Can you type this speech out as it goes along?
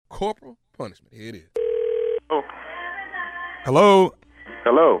Corporal Punishment. Here it is. Oh. Hello.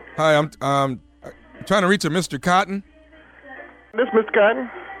 Hello. Hi, I'm trying to reach a Mr. Cotton. This Mr.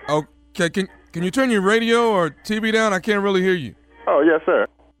 Cotton? Okay, can you turn your radio or TV down? I can't really hear you. Oh, yes, sir.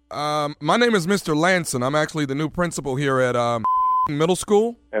 My name is Mr. Lanson. I'm actually the new principal here at middle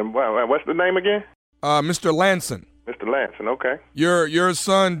school. And what's the name again? Mr. Lanson. Mr. Lanson, okay. Your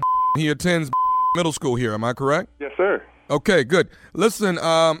son, he attends middle school here, am I correct? Yes, sir. Okay, good. Listen,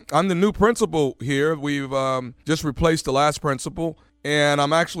 I'm the new principal here. We've just replaced the last principal, and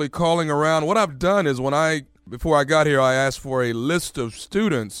I'm actually calling around. What I've done is before I got here, I asked for a list of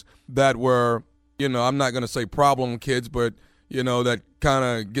students that were, I'm not going to say problem kids, but, that kind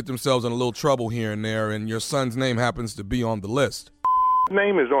of get themselves in a little trouble here and there, and your son's name happens to be on the list.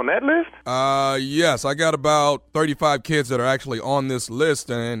 Name is on that list? Yes, I got about 35 kids that are actually on this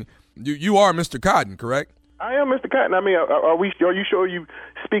list, and you are Mr. Cotton, correct? I am Mr. Cotton. I mean, are you sure you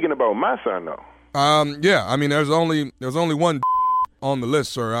speaking about my son, though? Yeah, I mean, there's only one on the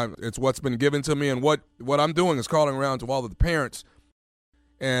list, sir. It's what's been given to me, and what I'm doing is calling around to all of the parents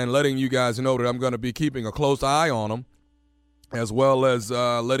and letting you guys know that I'm going to be keeping a close eye on them, as well as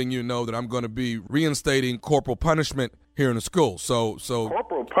letting you know that I'm going to be reinstating corporal punishment here in the school. So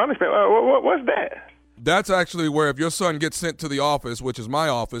Corporal Punishment? What's that? That's actually where if your son gets sent to the office, which is my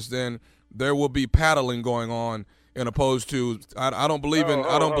office, then there will be paddling going on, in opposed to I don't believe in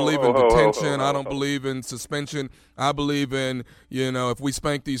detention. I don't believe in suspension. I believe in if we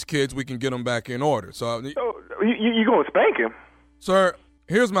spank these kids, we can get them back in order. So you gonna spank him, sir?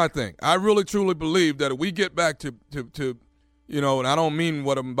 Here's my thing. I really truly believe that if we get back to and I don't mean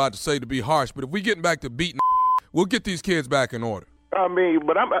what I'm about to say to be harsh, but if we get back to beating, we'll get these kids back in order. I mean,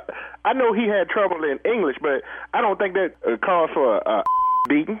 but I know he had trouble in English, but I don't think that calls for a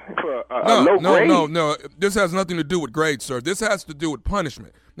beating for a low grade. No. This has nothing to do with grades, sir. This has to do with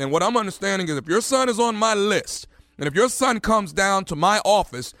punishment. And what I'm understanding is if your son is on my list, and if your son comes down to my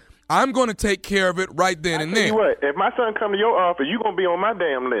office, I'm going to take care of it right then and there. Tell you what, if my son come to your office, you're going to be on my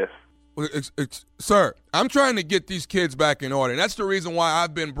damn list. Sir, I'm trying to get these kids back in order, and that's the reason why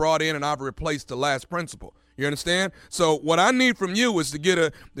I've been brought in and I've replaced the last principal. You understand? So what I need from you is to get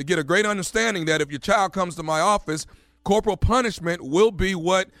a great understanding that if your child comes to my office, corporal punishment will be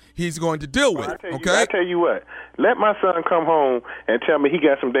what he's going to deal with. I tell you what, let my son come home and tell me he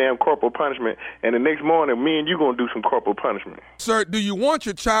got some damn corporal punishment, and the next morning, me and you gonna do some corporal punishment. Sir, do you want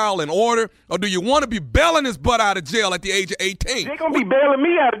your child in order, or do you want to be bailing his butt out of jail at the age of 18? They're gonna be bailing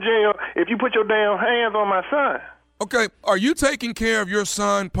me out of jail if you put your damn hands on my son. Okay, are you taking care of your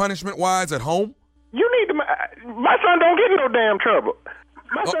son punishment-wise at home? You need to. My son don't get in no damn trouble.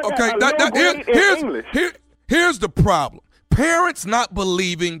 My son got a low grade in English. Here's the problem. Parents not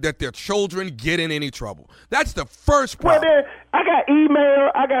believing that their children get in any trouble. That's the first problem. Well, then, I got email,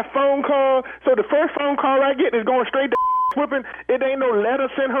 I got phone call. So the first phone call I get is going straight to whipping. It ain't no letter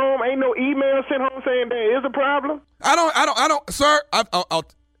sent home, ain't no email sent home saying there is a problem. I don't, sir. I'll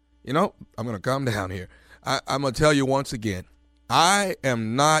I'm going to calm down here. I'm going to tell you once again, I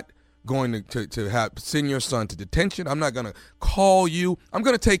am not going to have send your son to detention. I'm not going to call you. I'm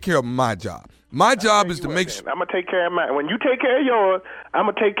going to take care of my job. My job is to make sure. I'm going to take care of mine. When you take care of yours, I'm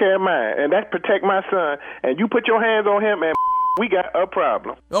going to take care of mine. And that's protect my son. And you put your hands on him, and we got a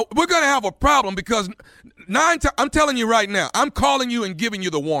problem. Oh, we're going to have a problem because I'm telling you right now, I'm calling you and giving you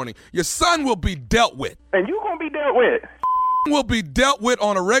the warning. Your son will be dealt with. And you going to be dealt with. Will be dealt with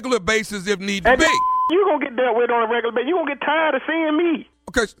on a regular basis if need be. You going to get dealt with on a regular basis. You going to get tired of seeing me.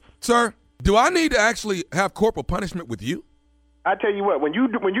 Okay, sir, do I need to actually have corporal punishment with you? I tell you what, when you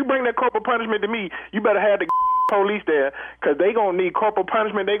bring that corporal punishment to me, you better have the police there, because they going to need corporal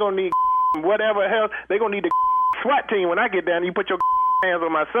punishment. They going to need whatever else. They going to need the SWAT team when I get down and you put your hands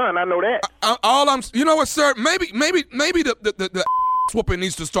on my son. I know that. You know what, sir? Maybe the whooping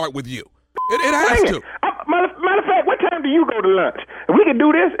needs to start with you. It has to. Matter of fact, what time do you go to lunch? We can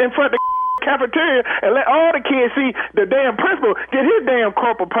do this in front of the cafeteria and let all the kids see the damn principal get his damn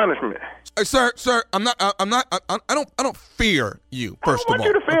corporal punishment. Sir, I don't fear you, first of all. I don't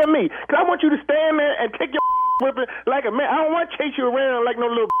want you to fear me, because I want you to stand there and take your whipping like a man. I don't want to chase you around like no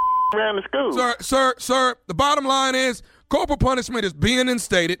little around the school. Sir, the bottom line is corporal punishment is being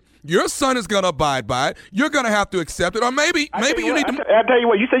instated. Your son is going to abide by it. You're going to have to accept it, or maybe you need to. I tell you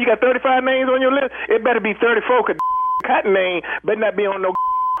what, you said you got 35 names on your list. It better be 34, because Cotton name better not be on no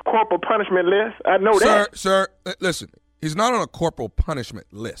corporal punishment list. I know that. Sir, listen. He's not on a corporal punishment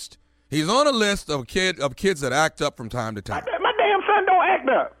list. He's on a list of kids that act up from time to time. My damn son don't act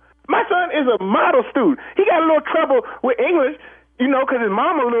up. My son is a model student. He got a little trouble with English, because his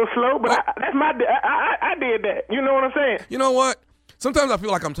mama a little slow, but that's I did that. You know what I'm saying? You know what? Sometimes I feel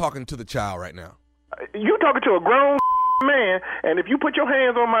like I'm talking to the child right now. You talking to a grown man, and if you put your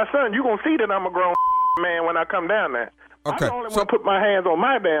hands on my son, you gonna see that I'm a grown man when I come down there. Okay. I'm the only one to put my hands on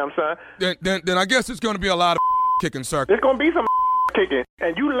my damn son. Then I guess it's going to be a lot of kicking circles. There's gonna be some kicking,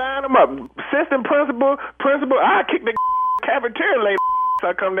 and you line them up. Assistant principal, I kick the cafeteria lady.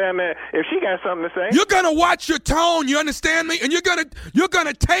 I come down there if she got something to say. You're gonna watch your tone. You understand me? And you're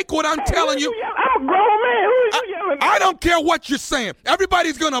gonna take what I'm telling you. I'm a grown man. Who are you yelling at? I don't care what you're saying.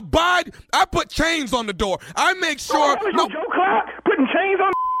 Everybody's gonna abide. I put chains on the door. I make sure. You Joe Clark putting chains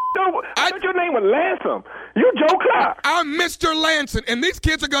on the door. I thought your name was Lansom. You Joe Clark. I'm Mr. Lanson, and these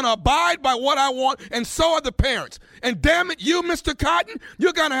kids are gonna abide by what I want, and so are the parents. And damn it, you, Mr. Cotton,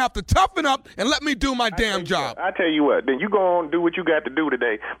 you're gonna have to toughen up and let me do my damn job. I tell you what, then you go on and do what you got to do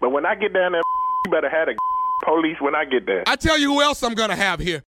today. But when I get down there, you better have the police when I get there. I tell you who else I'm gonna have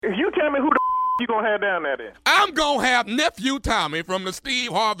here. If you tell me who the you gonna have down there then? I'm gonna have Nephew Tommy from the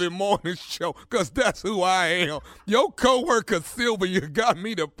Steve Harvey Morning Show, because that's who I am. Your coworker Sylvia got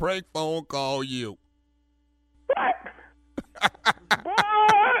me to prank phone call you. What? Boy,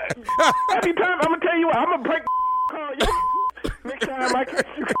 every time I'm gonna tell you what, I'm gonna prank call you. Next time I catch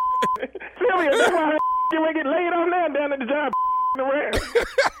you. Sylvia, that's why you ain't get laid on there down at the job around.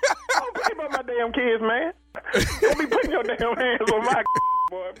 Don't play about my damn kids, man. Don't be putting your damn hands on my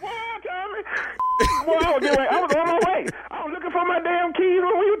boy. Boy, Tommy. Boy, I was on my way. I was looking for my damn keys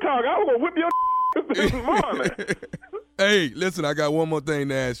when we were talking. I was gonna whip your this morning. Hey, listen, I got one more thing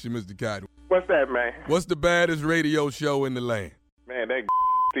to ask you, Mr. Cotton. What's that, man? What's the baddest radio show in the land? Man, that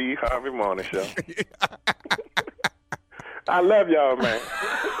Steve Harvey Morning Show. I love y'all, man.